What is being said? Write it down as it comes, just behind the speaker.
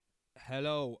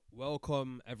Hello,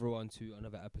 welcome everyone to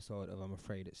another episode of I'm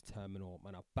Afraid It's Terminal.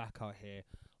 Man, I'm back out here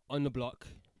on the block.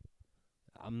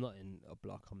 I'm not in a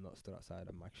block, I'm not stood outside,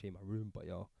 I'm actually in my room, but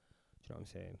yo, do you know what I'm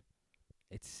saying?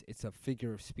 It's a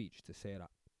figure of speech to say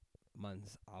that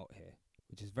man's out here,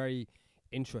 which is very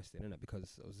interesting, isn't it?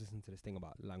 Because I was listening to this thing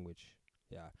about language,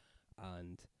 yeah,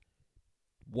 and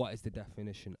what is the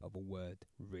definition of a word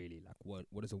really? Like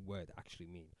what does a word actually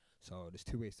mean? So there's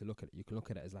two ways to look at it. You can look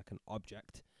at it as like an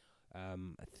object,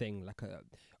 a thing. Like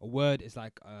a word is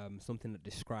like something that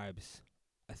describes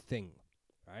a thing,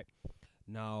 right?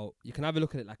 Now you can either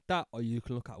look at it like that, or you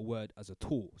can look at a word as a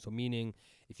tool. So meaning,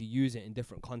 if you use it in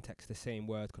different contexts, the same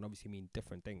word can obviously mean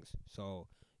different things. So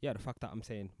yeah, the fact that I'm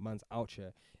saying man's out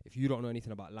here, if you don't know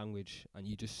anything about language and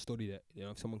you just studied it,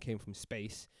 if someone came from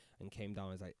space and came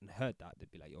down and heard that,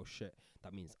 they'd be like, "Yo, shit,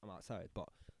 that means I'm outside." But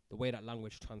the way that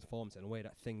language transforms and the way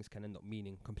that things can end up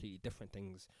meaning completely different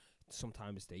things,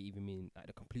 sometimes they even mean like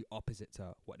the complete opposite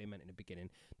to what they meant in the beginning.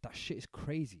 That shit is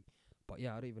crazy. But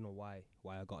yeah, I don't even know why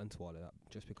I got into all of that.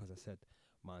 Just because I said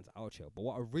man's out here. But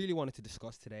what I really wanted to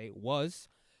discuss today was,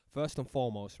 first and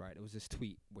foremost, right? There was this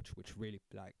tweet which really,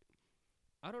 like,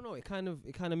 I don't know. It kind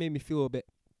of made me feel a bit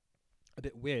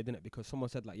weird, didn't it? Because someone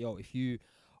said like, "Yo, if you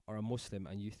are a Muslim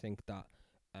and you think that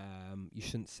you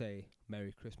shouldn't say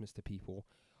Merry Christmas to people,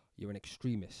 you're an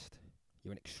extremist.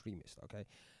 You're an extremist." Okay.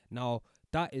 Now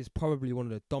that is probably one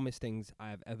of the dumbest things I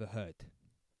have ever heard.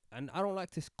 And I don't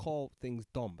like to call things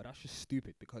dumb, but that's just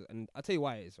stupid. And I'll tell you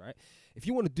why it is, right? If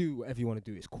you want to do whatever you want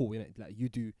to do, it's cool, innit? Like you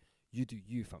do,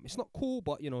 fam. It's not cool,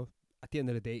 but at the end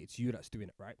of the day, it's you that's doing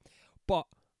it, right? But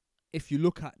if you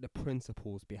look at the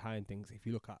principles behind things, if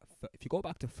you go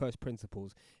back to first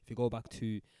principles, if you go back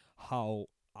to how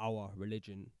our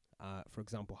religion, for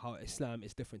example, how Islam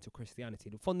is different to Christianity,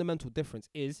 the fundamental difference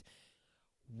is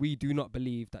we do not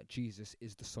believe that Jesus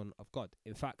is the Son of God.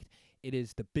 In fact, it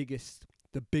is the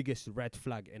biggest red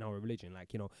flag in our religion.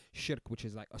 Like, shirk, which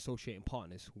is like associating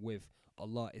partners with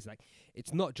Allah, is like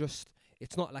it's not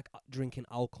like drinking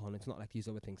alcohol. It's not like these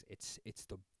other things. It's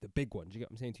the big one. Do you get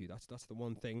what I'm saying to you? That's the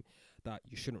one thing that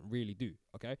you shouldn't really do.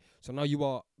 Okay, so now you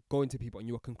are going to people and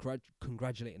you are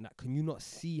congratulating that. Can you not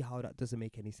see how that doesn't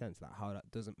make any sense? Like how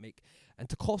that doesn't make, and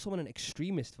to call someone an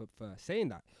extremist for saying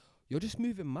that, you're just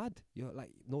moving mad. You're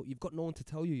like, no, you've got no one to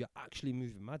tell you you're actually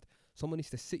moving mad. Someone needs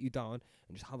to sit you down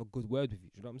and just have a good word with you.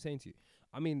 Do you know what I'm saying to you?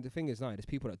 I mean, the thing is now, there's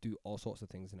people that do all sorts of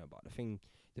things in it, but the thing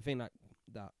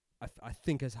that I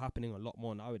think is happening a lot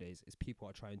more nowadays is people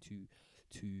are trying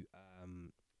to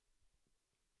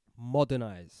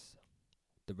modernize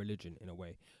the religion in a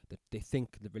way that they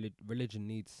think the religion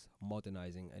needs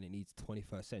modernizing and it needs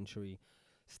 21st century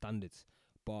standards.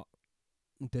 But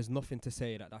there's nothing to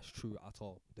say that that's true at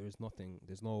all. There is nothing.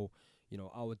 There's no,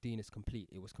 our deen is complete.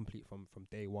 It was complete from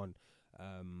day one.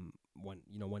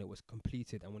 When it was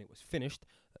completed and when it was finished,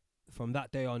 from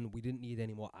that day on, we didn't need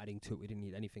any more adding to it. We didn't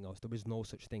need anything else. There is no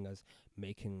such thing as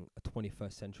making a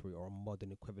 21st century or a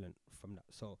modern equivalent from that.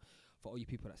 So, for all you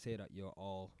people that say that, you're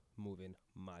all moving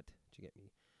mad. Do you get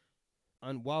me?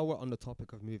 And while we're on the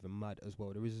topic of moving mad as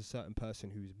well, there is a certain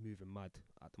person who's moving mad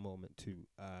at the moment too.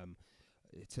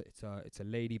 It's a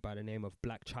lady by the name of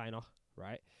Black China,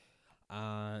 right?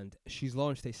 And she's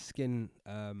launched a skin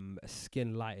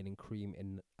lightening cream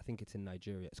in, I think it's in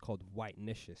Nigeria. It's called White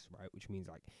Nicious, right? Which means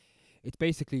like it's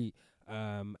basically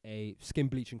a skin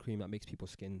bleaching cream that makes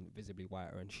people's skin visibly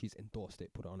whiter, and she's endorsed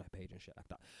it, put it on her page and shit like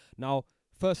that. Now,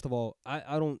 first of all,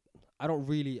 I don't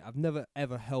really, I've never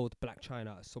ever held Black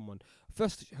China as someone.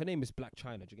 First, her name is Black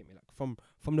China. Do you get me? Like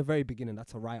from the very beginning,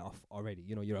 that's a write off already.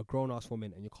 You're a grown ass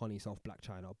woman and you're calling yourself Black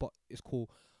China, but it's cool.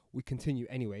 We continue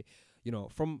anyway.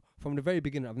 From the very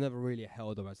beginning, I've never really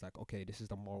held her as like, okay, this is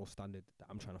the moral standard that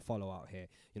I'm trying to follow out here.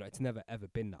 It's never ever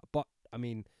been that. But I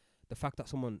mean, the fact that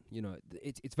someone,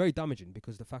 it's very damaging,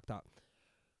 because the fact that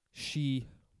she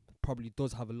probably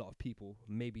does have a lot of people,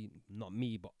 maybe not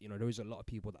me, but there is a lot of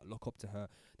people that look up to her.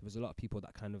 There was a lot of people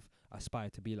that kind of aspire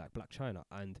to be like Black China,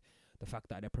 and the fact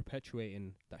that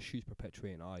she's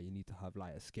perpetuating, you need to have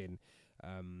lighter skin,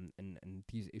 and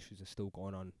these issues are still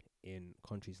going on in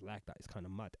countries like that, is kind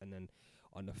of mad. And then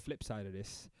on the flip side of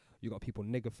this, you got people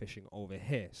nigger fishing over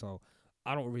here. So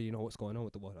I don't really know what's going on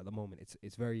with the world at the moment.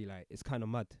 It's very, like, it's kind of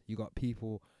mad. You got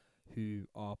people who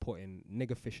are putting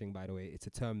nigger fishing. By the way, it's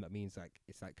a term that means like,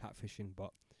 it's like catfishing,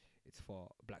 but it's for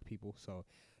black people. So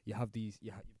you have these,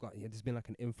 there's been like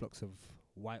an influx of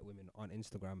white women on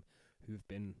Instagram who've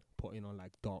been putting on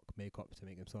like dark makeup to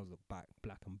make themselves look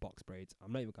black and box braids.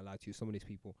 I'm not even gonna lie to you, some of these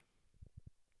people,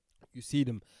 you see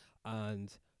them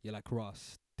and you're like,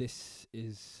 Ross,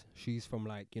 she's from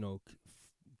like,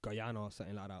 Guyana or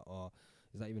something like that, or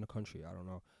Is that even a country? I don't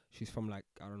know. She's from like,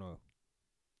 I don't know,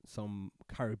 some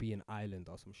Caribbean island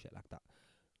or some shit like that.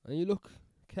 And you look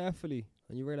carefully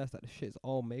and you realize that the shit is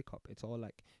all makeup. It's all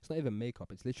like, it's not even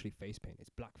makeup, it's literally face paint. It's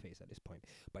blackface at this point.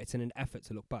 But it's in an effort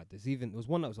to look bad. There was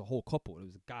one that was a whole couple. There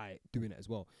was a guy doing it as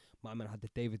well. My man had the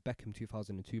David Beckham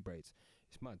 2002 braids.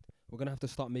 It's mad. We're gonna have to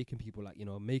start making people like,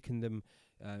 making them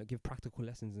give practical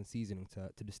lessons in seasoning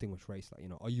to distinguish race. Like,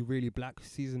 are you really black?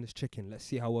 Season this chicken. Let's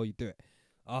see how well you do it.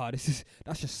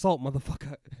 That's just salt,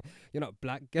 motherfucker. You're not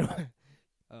black. Get away.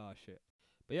 Oh shit.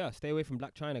 But yeah, stay away from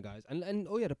Black China, guys. And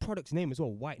oh yeah, the product's name as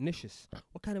well, White Nicious.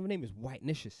 What kind of a name is White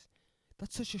Nicious?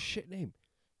 That's such a shit name.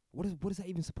 What is that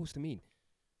even supposed to mean?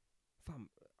 Fam,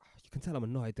 you can tell I'm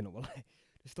annoyed, innit? Well,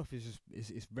 this stuff is just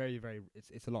it's very very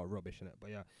it's a lot of rubbish in it. But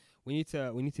yeah, we need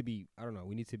to be, I don't know,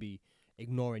 we need to be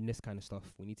ignoring this kind of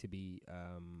stuff. We need to be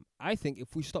I think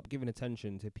if we stop giving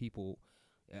attention to people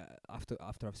after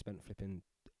I've spent flipping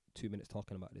 2 minutes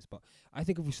talking about this, but I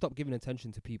think if we stop giving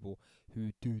attention to people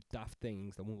who do daft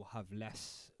things, then we'll have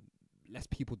less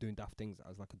people doing daft things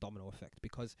as like a domino effect.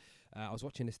 Because I was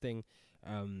watching this thing,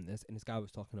 and this guy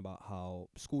was talking about how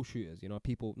school shooters,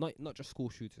 people, not just school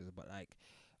shooters, but like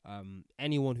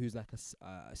anyone who's like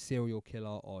a serial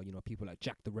killer, or people like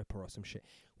Jack the Ripper or some shit.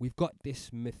 We've got this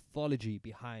mythology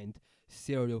behind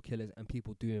serial killers and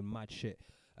people doing mad shit.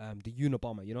 The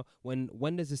Unabomber,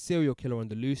 when there's a serial killer on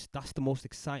the loose, that's the most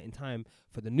exciting time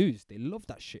for the news. They love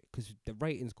that shit because the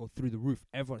ratings go through the roof.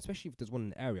 Everyone, especially if there's one in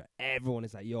the area, everyone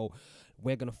is like, yo,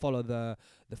 we're gonna follow the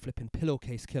flipping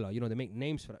pillowcase killer. They make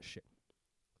names for that shit.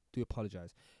 Do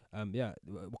apologize.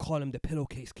 We'll call him the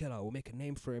pillowcase killer. We'll make a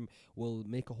name for him. We'll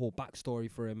make a whole backstory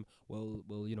for him. We'll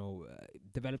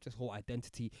develop this whole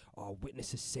identity. Our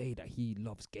witnesses say that he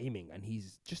loves gaming and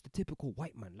he's just a typical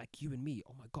white man like you and me.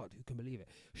 Oh my God, who can believe it?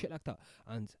 Shit like that.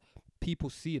 And people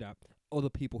see that. Other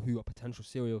people who are potential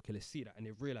serial killers see that, and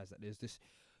they realize that there's this,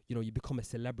 you become a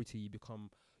celebrity. You become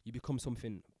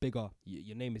something bigger.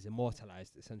 Your name is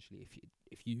immortalized essentially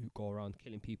if you go around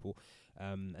killing people,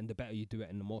 and the better you do it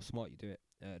and the more smart you do it,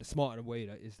 the smarter the way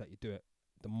that is that you do it,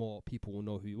 the more people will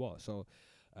know who you are. So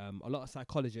a lot of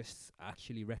psychologists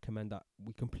actually recommend that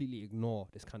we completely ignore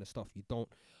this kind of stuff. You don't,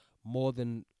 more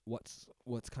than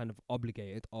what's kind of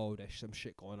obligated. Oh, there's some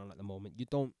shit going on at the moment. You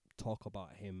don't talk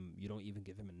about him. You don't even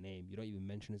give him a name. You don't even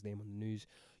mention his name on the news.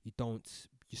 You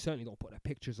certainly don't put their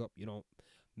pictures up. You don't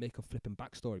make a flipping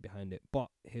backstory behind it. But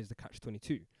here's the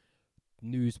catch-22.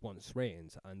 News wants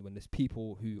ratings, and when there's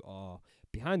people who are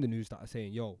behind the news that are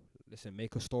saying, yo, listen,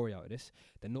 make a story out of this,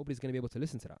 then nobody's going to be able to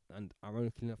listen to that. And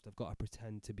ironically enough, they've got to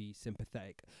pretend to be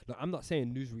sympathetic. Look, I'm not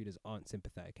saying newsreaders aren't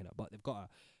sympathetic in it, but they've got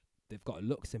to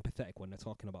look sympathetic when they're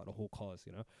talking about the whole cause.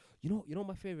 You know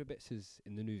my favorite bits is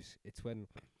in the news. It's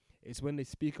when they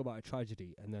speak about a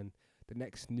tragedy, and then the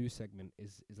next news segment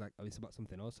is like, it's about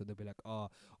something else. So they'll be like,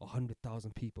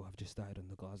 100,000 people have just died on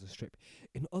the Gaza Strip.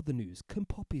 In other news, can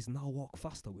puppies now walk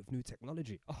faster with new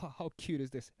technology? Oh, how cute is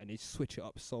this? And they switch it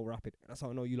up so rapid. That's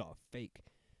how I know you lot are fake.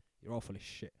 You're all full of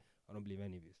shit. I don't believe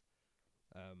any of you.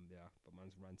 But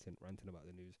man's ranting about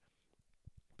the news.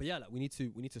 But yeah, like we need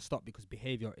to stop, because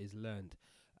behavior is learned.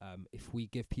 If we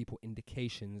give people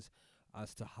indications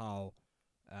as to how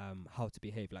to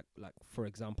behave, like for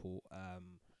example,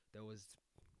 there was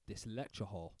this lecture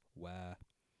hall where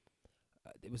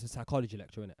it was a psychology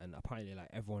lecture, innit? And apparently like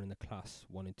everyone in the class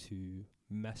wanted to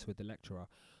mess with the lecturer.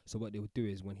 So what they would do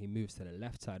is when he moves to the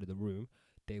left side of the room,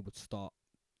 they would start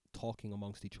talking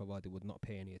amongst each other. They would not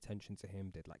pay any attention to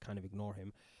him. They'd like kind of ignore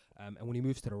him. And when he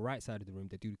moves to the right side of the room,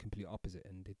 they do the complete opposite,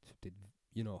 and they'd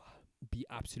be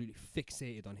absolutely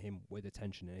fixated on him with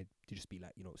attention, and they'd just be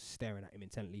like, staring at him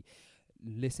intently,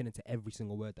 listening to every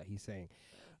single word that he's saying.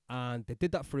 And they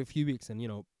did that for a few weeks,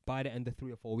 and by the end of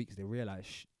 3 or 4 weeks, they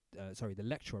realized, the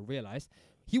lecturer realized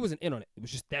he wasn't in on it. It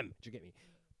was just them. Do you get me?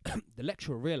 The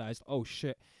lecturer realized, oh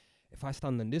shit, if I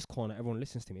stand in this corner, everyone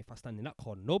listens to me. If I stand in that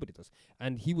corner, nobody does.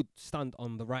 And he would stand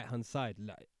on the right hand side,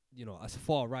 like as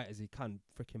far right as he can,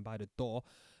 freaking by the door,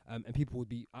 and people would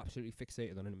be absolutely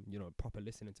fixated on him, proper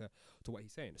listening to what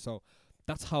he's saying. So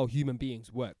that's how human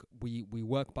beings work. We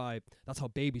work by, that's how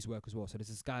babies work as well. So there's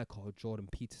this guy called Jordan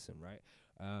Peterson, right?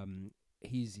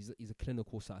 He's a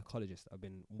clinical psychologist. I've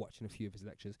been watching a few of his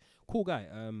lectures. Cool guy.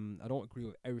 I don't agree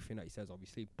with everything that he says,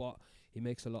 obviously, but he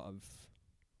makes a lot of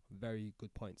very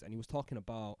good points. And he was talking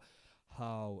about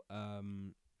how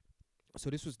so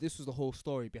this was the whole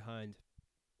story behind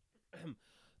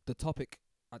the topic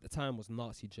at the time was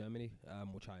Nazi Germany,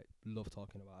 which I love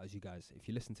talking about. As you guys, if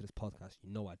you listen to this podcast,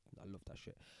 I love that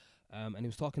shit. And he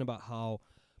was talking about how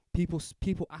people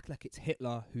act like it's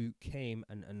Hitler who came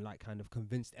and like kind of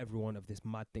convinced everyone of this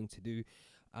mad thing to do,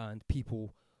 and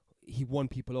people he won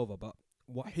people over. But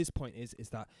what his point is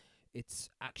that it's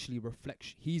actually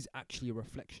reflection. He's actually a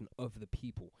reflection of the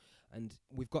people, and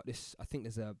we've got this. I think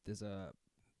there's a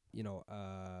I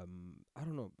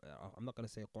don't know. I'm not gonna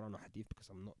say Quran or Hadith because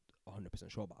I'm not 100%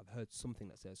 sure, but I've heard something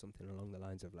that says something along the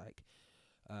lines of like,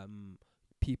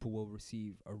 people will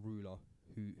receive a ruler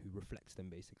who reflects them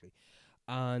basically.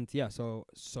 And yeah, so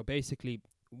basically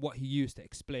what he used to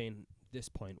explain this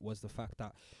point was the fact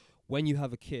that when you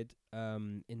have a kid,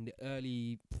 in the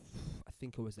early, I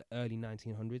think it was the early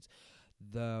 1900s,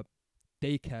 the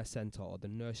daycare center or the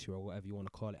nursery or whatever you want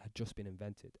to call it had just been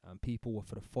invented, and people were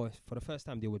for the first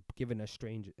time they were giving their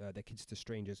kids to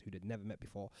strangers who they'd never met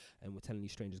before, and were telling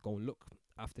these strangers, go and look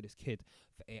after this kid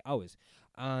for 8 hours.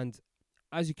 And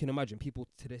as you can imagine, people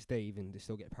to this day, even, they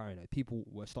still get paranoid. People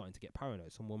were starting to get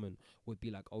paranoid. Some woman would be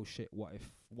like, oh shit, what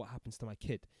happens to my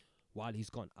kid while he's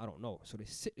gone? I don't know. So they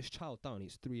sit this child down.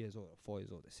 He's 3 years old or 4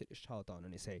 years old. They sit this child down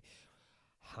and they say,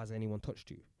 has anyone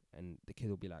touched you? And the kid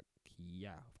will be like,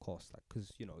 yeah, of course. Like,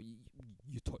 because,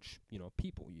 you touch,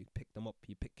 people. You pick them up.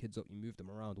 You pick kids up. You move them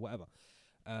around, whatever.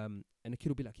 And the kid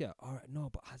will be like, yeah, all right, no,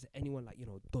 but has anyone, like,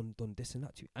 done this and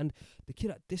that to you? And the kid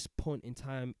at this point in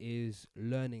time is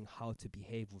learning how to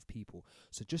behave with people.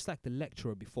 So just like the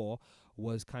lecturer before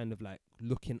was kind of like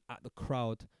looking at the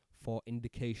crowd for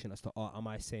indication as to, oh, am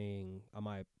I saying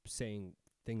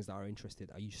things that are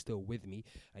interested? Are you still with me?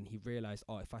 And he realized,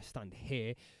 oh, if I stand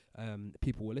here,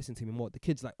 people will listen to me more. The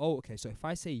kid's like, oh, okay, so if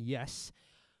I say yes,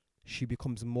 she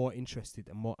becomes more interested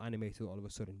and more animated all of a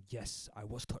sudden. Yes, I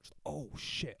was touched. Oh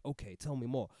shit. Okay, tell me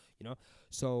more.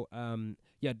 So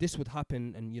yeah, this would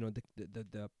happen, and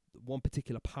the one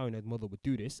particular paranoid mother would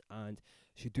do this, and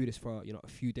she'd do this for a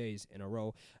few days in a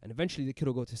row, and eventually the kid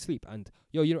will go to sleep. And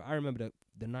I remember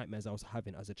the nightmares I was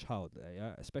having as a child.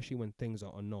 Yeah, especially when things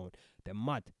are unknown. They're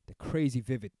mad. They're crazy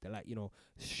vivid. They're like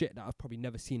shit that I've probably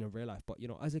never seen in real life. But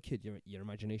as a kid, your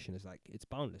imagination is like, it's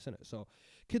boundless, isn't it? So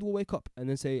kid will wake up and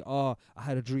then say, oh, I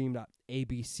had a dream that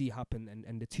ABC happened,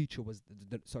 and the teacher was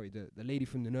the lady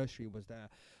from the nursery was there.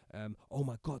 Oh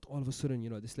my god, all of a sudden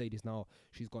this lady's now,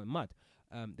 she's going mad.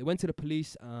 They went to the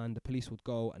police, and the police would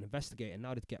go and investigate, and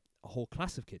now they'd get a whole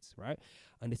class of kids, right?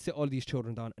 And they'd sit all these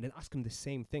children down and they'd ask them the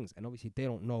same things, and obviously they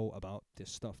don't know about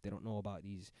this stuff. They don't know about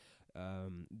these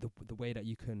the way that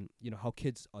you can, how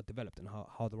kids are developed, and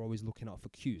how they're always looking out for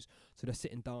cues. So they're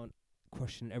sitting down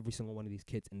questioning every single one of these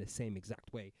kids in the same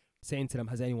exact way, saying to them,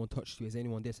 has anyone touched you? Has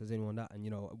anyone this? Has anyone that? And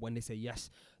when they say yes,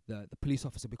 the police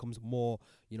officer becomes more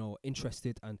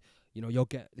interested, and you'll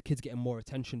get the kids getting more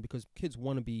attention, because kids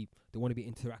want to be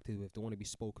interacted with, they want to be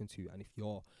spoken to. And if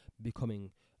you're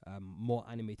becoming more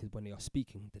animated when they are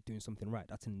speaking, they're doing something right.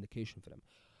 That's an indication for them.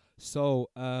 So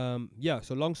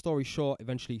so long story short,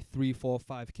 eventually 3, 4,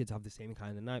 5 kids have the same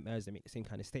kind of nightmares, they make the same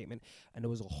kind of statement, and there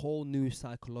was a whole new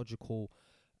psychological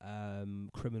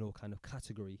criminal kind of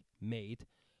category made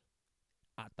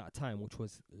at that time, which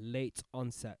was late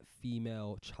onset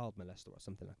female child molester or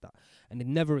something like that. And it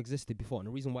never existed before. And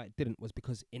the reason why it didn't was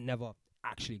because it never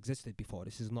actually existed before.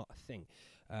 This is not a thing.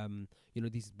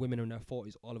 These women in their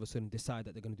 40s all of a sudden decide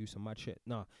that they're going to do some mad shit.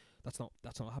 No, that's not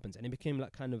what happens. And it became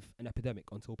like kind of an epidemic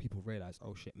until people realized,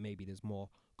 oh shit, maybe there's more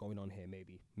going on here.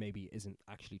 Maybe it isn't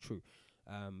actually true.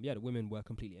 The women were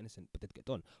completely innocent, but they'd get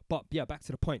done. But yeah, back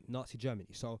to the point, Nazi Germany.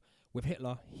 So with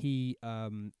Hitler, he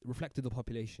reflected the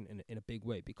population in a big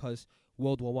way, because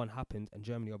World War One happened and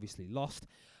Germany obviously lost,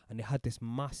 and they had this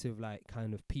massive like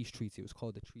kind of peace treaty. It was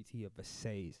called the Treaty of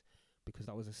Versailles, because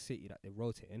that was a city that they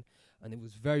wrote it in, and it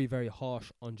was very, very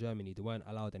harsh on Germany. They weren't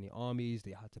allowed any armies.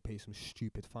 They had to pay some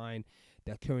stupid fine.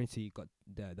 Their currency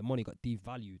the money got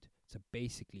devalued. So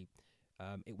basically,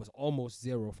 it was almost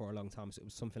zero for a long time. So it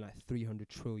was something like 300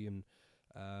 trillion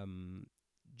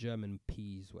German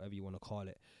peas, whatever you want to call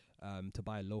it, to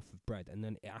buy a loaf of bread. And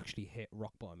then it actually hit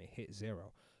rock bottom. It hit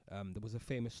zero. There was a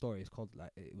famous story. It's called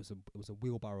like it was a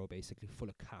wheelbarrow basically full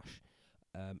of cash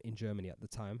in Germany at the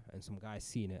time, and some guy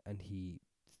seen it and he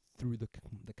threw the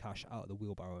cash out of the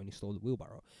wheelbarrow and he stole the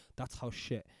wheelbarrow. That's how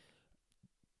shit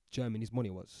Germany's money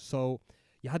was. So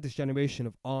you had this generation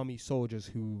of army soldiers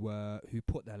who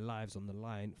put their lives on the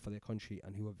line for their country,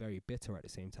 and who were very bitter at the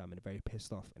same time and very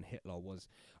pissed off. And Hitler was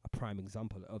a prime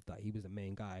example of that. He was the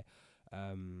main guy,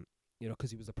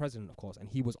 because he was the president, of course, and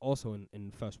he was also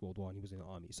in the First World War, and he was in the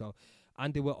army. So,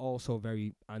 and they were also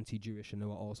very anti-Jewish, and they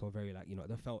were also very like,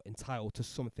 they felt entitled to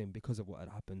something because of what had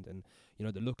happened, and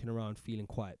they're looking around feeling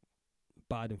quite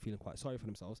bad and feeling quite sorry for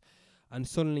themselves. And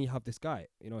suddenly you have this guy,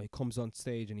 he comes on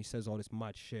stage and he says all this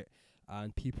mad shit,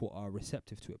 and people are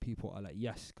receptive to it. People are like,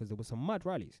 yes, because there were some mad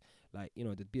rallies. Like,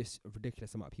 there'd be a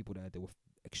ridiculous amount of people there. They were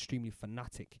extremely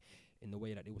fanatic in the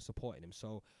way that they were supporting him.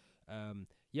 So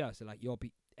Yeah, so like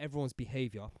everyone's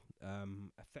behavior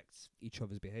affects each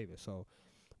other's behavior. So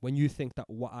when you think that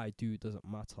what I do doesn't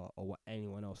matter or what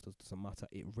anyone else does doesn't matter,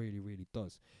 it really, really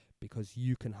does, because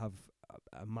you can have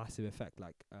a massive effect.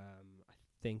 Like I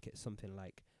think it's something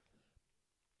like,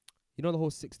 you know, the whole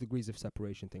 6 degrees of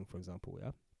separation thing, for example.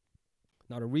 Yeah.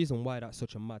 Now the reason why that's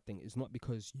such a mad thing is not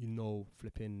because you know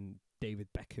flipping David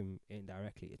Beckham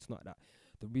indirectly. It's not that.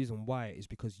 The reason why is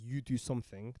because you do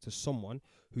something to someone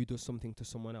who does something to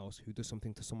someone else who does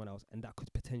something to someone else, and that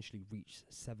could potentially reach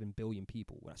 7 billion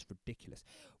people. Well, that's ridiculous.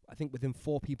 I think within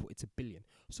 4 people, it's a billion.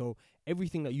 So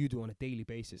everything that you do on a daily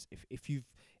basis, if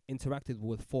you've interacted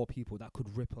with 4 people, that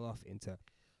could ripple off into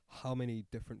how many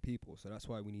different people. So that's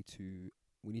why we need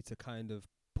to kind of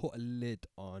put a lid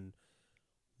on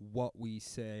what we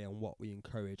say and what we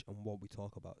encourage and what we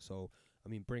talk about. So, I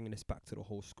mean, bringing this back to the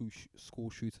whole school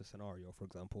shooter scenario, for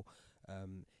example,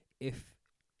 if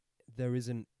there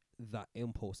isn't that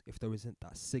impulse, if there isn't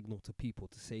that signal to people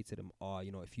to say to them,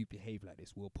 you know, if you behave like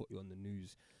this, we'll put you on the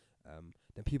news,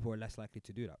 then people are less likely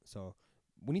to do that. So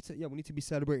we need to be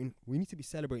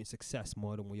celebrating success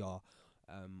more than we are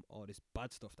all this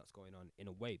bad stuff that's going on, in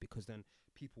a way, because then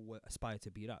people will aspire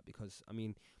to be that. Because I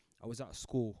mean, I was at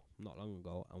school not long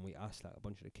ago and we asked like a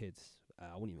bunch of the kids,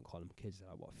 I wouldn't even call them kids, they're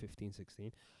like what, 15,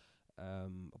 16,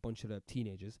 a bunch of the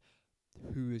teenagers,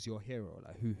 who is your hero?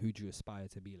 Like who do you aspire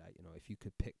to be like? You know, if you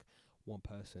could pick one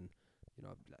person, you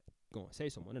know, like go on, say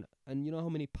someone, innit? And you know how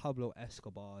many Pablo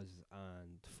Escobars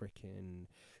and freaking,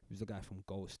 who's the guy from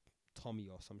Ghost, Tommy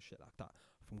or some shit like that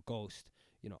from Ghost,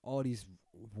 you know, all these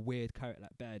weird character,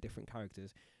 like bare different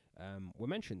characters, were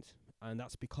mentioned. And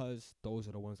that's because those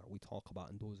are the ones that we talk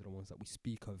about and those are the ones that we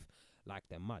speak of like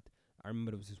they're mad. I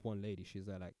remember there was this one lady, she's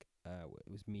there like,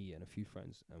 it was me and a few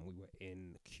friends, and we were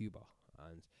in Cuba,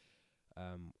 and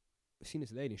seen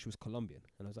this lady, and she was Colombian,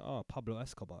 and I was like, oh, Pablo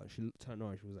Escobar. And she turned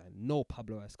around, and she was like, no,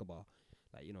 Pablo Escobar.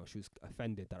 Like, you know, she was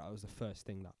offended that I was the first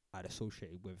thing that I'd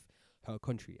associated with her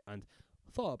country. And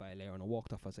I thought about it later, and I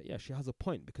walked off. I said, yeah, she has a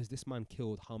point, because this man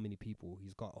killed how many people?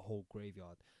 He's got a whole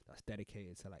graveyard that's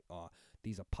dedicated to like,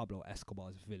 these are Pablo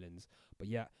Escobar's villains. But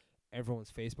yeah,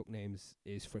 everyone's Facebook names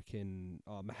is freaking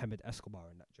Mohammed Escobar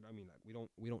and that. Do you know what I mean? Like,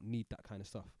 we don't need that kind of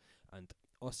stuff. And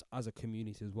us as a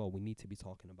community as well, we need to be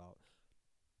talking about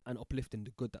and uplifting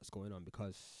the good that's going on,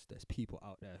 because there's people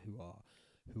out there who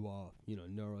are you know,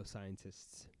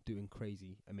 neuroscientists doing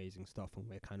crazy amazing stuff, and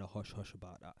we're kind of hush hush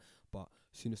about that. But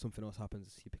as soon as something else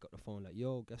happens, you pick up the phone like,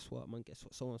 yo, guess what, man, guess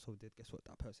what so and so did, guess what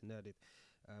that person there did.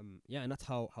 Yeah, and that's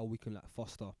how we can like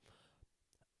foster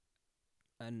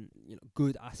and, you know,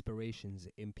 good aspirations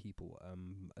in people,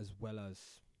 as well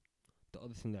as the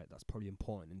other thing that's probably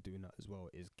important in doing that as well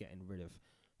is getting rid of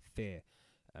fear,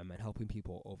 and helping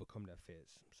people overcome their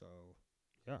fears. So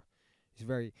yeah, it's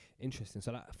very interesting.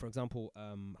 So like, for example,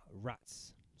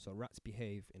 rats. So rats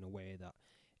behave in a way that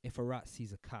if a rat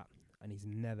sees a cat and he's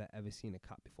never ever seen a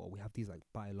cat before, we have these like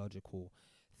biological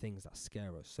things that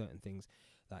scare us, certain things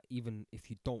that even if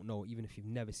you don't know, even if you've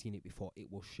never seen it before,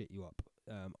 it will shit you up.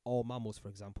 All mammals, for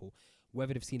example,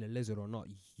 whether they've seen a lizard or not,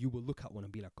 you will look at one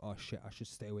and be like, oh shit, I should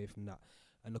stay away from that.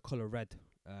 And the color red,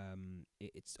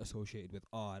 it's associated with,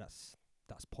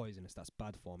 that's poisonous, that's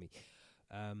bad for me.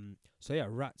 So yeah,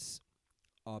 rats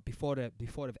are, before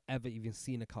they've ever even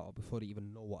seen a cat, or before they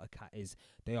even know what a cat is,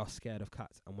 they are scared of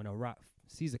cats. And when a rat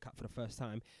sees a cat for the first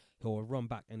time, he'll run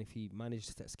back, and if he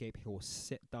manages to escape, he'll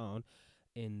sit down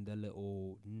in the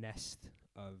little nest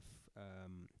of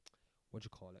what do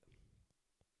you call it?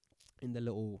 In the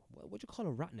little, what do you call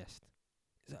a rat nest?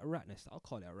 Is that a rat nest? I'll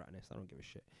call it a rat nest. I don't give a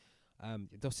shit.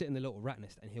 They'll sit in the little rat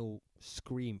nest and he'll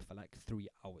scream for like 3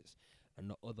 hours, and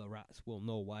the other rats will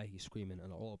know why he's screaming,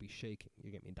 and they'll all be shaking.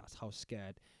 You get me? That's how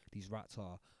scared these rats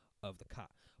are of the cat.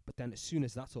 But then as soon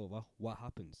as that's over, what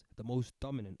happens? The most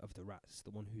dominant of the rats, the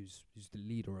one who's the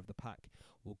leader of the pack,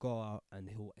 will go out and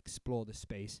he'll explore the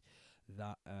space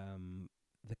that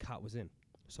the cat was in.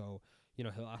 So, you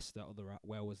know, he'll ask that other rat,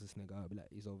 where was this nigga? I'll be like,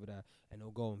 he's over there. And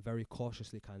he'll go and very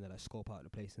cautiously kind of like scope out the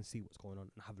place and see what's going on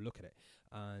and have a look at it.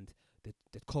 And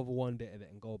they'd cover one bit of it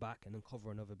and go back and then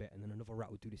cover another bit, and then another rat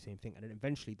would do the same thing. And then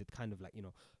eventually they'd kind of like, you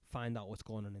know, find out what's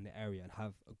going on in the area and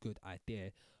have a good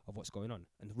idea of what's going on.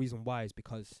 And the reason why is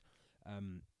because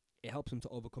it helps them to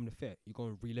overcome the fear. You go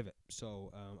and relive it.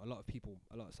 So a lot of people,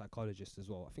 a lot of psychologists as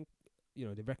well, I think, you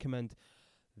know, they recommend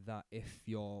that if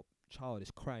your child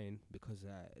is crying because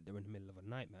they're in the middle of a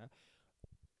nightmare,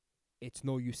 it's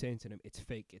no use saying to them it's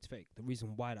fake, it's fake. The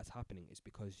reason why that's happening is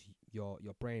because your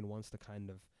brain wants to kind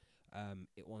of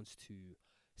it wants to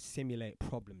simulate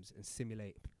problems and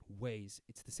simulate ways.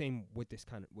 It's the same with this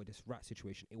rat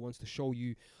situation. It wants to show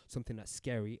you something that's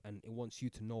scary, and it wants you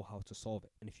to know how to solve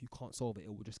it. And if you can't solve it, it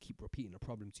will just keep repeating the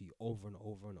problem to you over and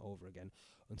over and over again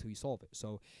until you solve it.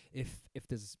 So if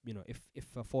there's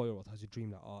if a 4-year-old has a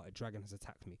dream that a dragon has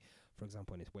attacked me, for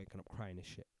example, and it's waking up crying and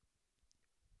shit,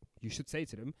 you should say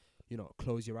to them,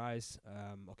 close your eyes.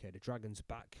 Okay, the dragon's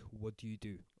back. What do you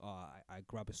do? I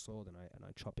grab a sword and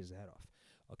I chop his head off.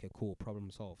 Okay, cool. Problem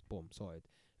solved. Boom, sorted.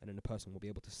 And then the person will be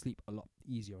able to sleep a lot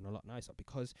easier and a lot nicer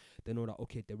because they know that,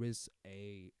 okay, there is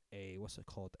a what's it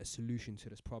called, a solution to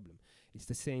this problem. It's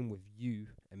the same with you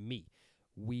and me.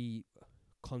 We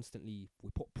we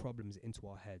put problems into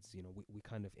our heads. We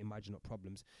kind of imagine up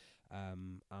problems,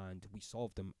 and we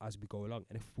solve them as we go along.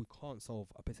 And if we can't solve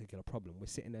a particular problem, we're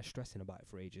sitting there stressing about it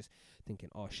for ages, thinking,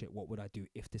 oh shit, what would I do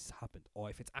if this happened? Or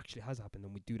if it actually has happened,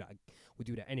 then we do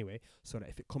that anyway, so that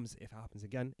if it happens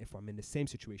again, if I'm in the same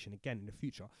situation again in the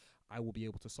future, I will be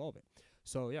able to solve it.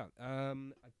 So yeah, I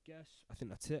think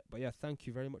that's it. But yeah, thank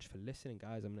you very much for listening,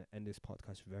 guys. I'm gonna end this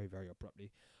podcast very, very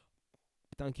abruptly.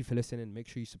 Thank you for listening. Make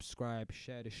sure you subscribe,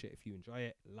 share the shit if you enjoy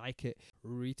it, like it,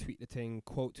 retweet the thing,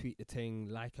 quote tweet the thing,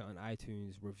 like it on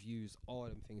iTunes, reviews, all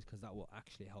them things, because that will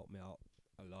actually help me out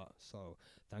a lot. So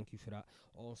thank you for that.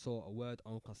 Also, a word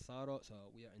on Casado. So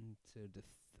we are into the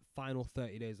final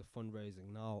 30 days of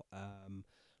fundraising now. I'm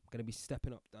gonna be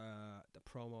stepping up the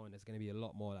promo, and there's gonna be a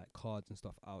lot more like cards and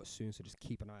stuff out soon. So just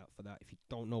keep an eye out for that. If you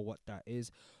don't know what that is,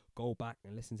 go back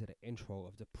and listen to the intro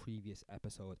of the previous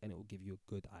episode, and it will give you a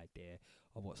good idea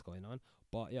of what's going on.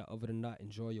 But yeah, other than that,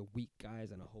 enjoy your week,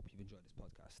 guys, and I hope you've enjoyed this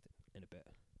podcast. In a bit.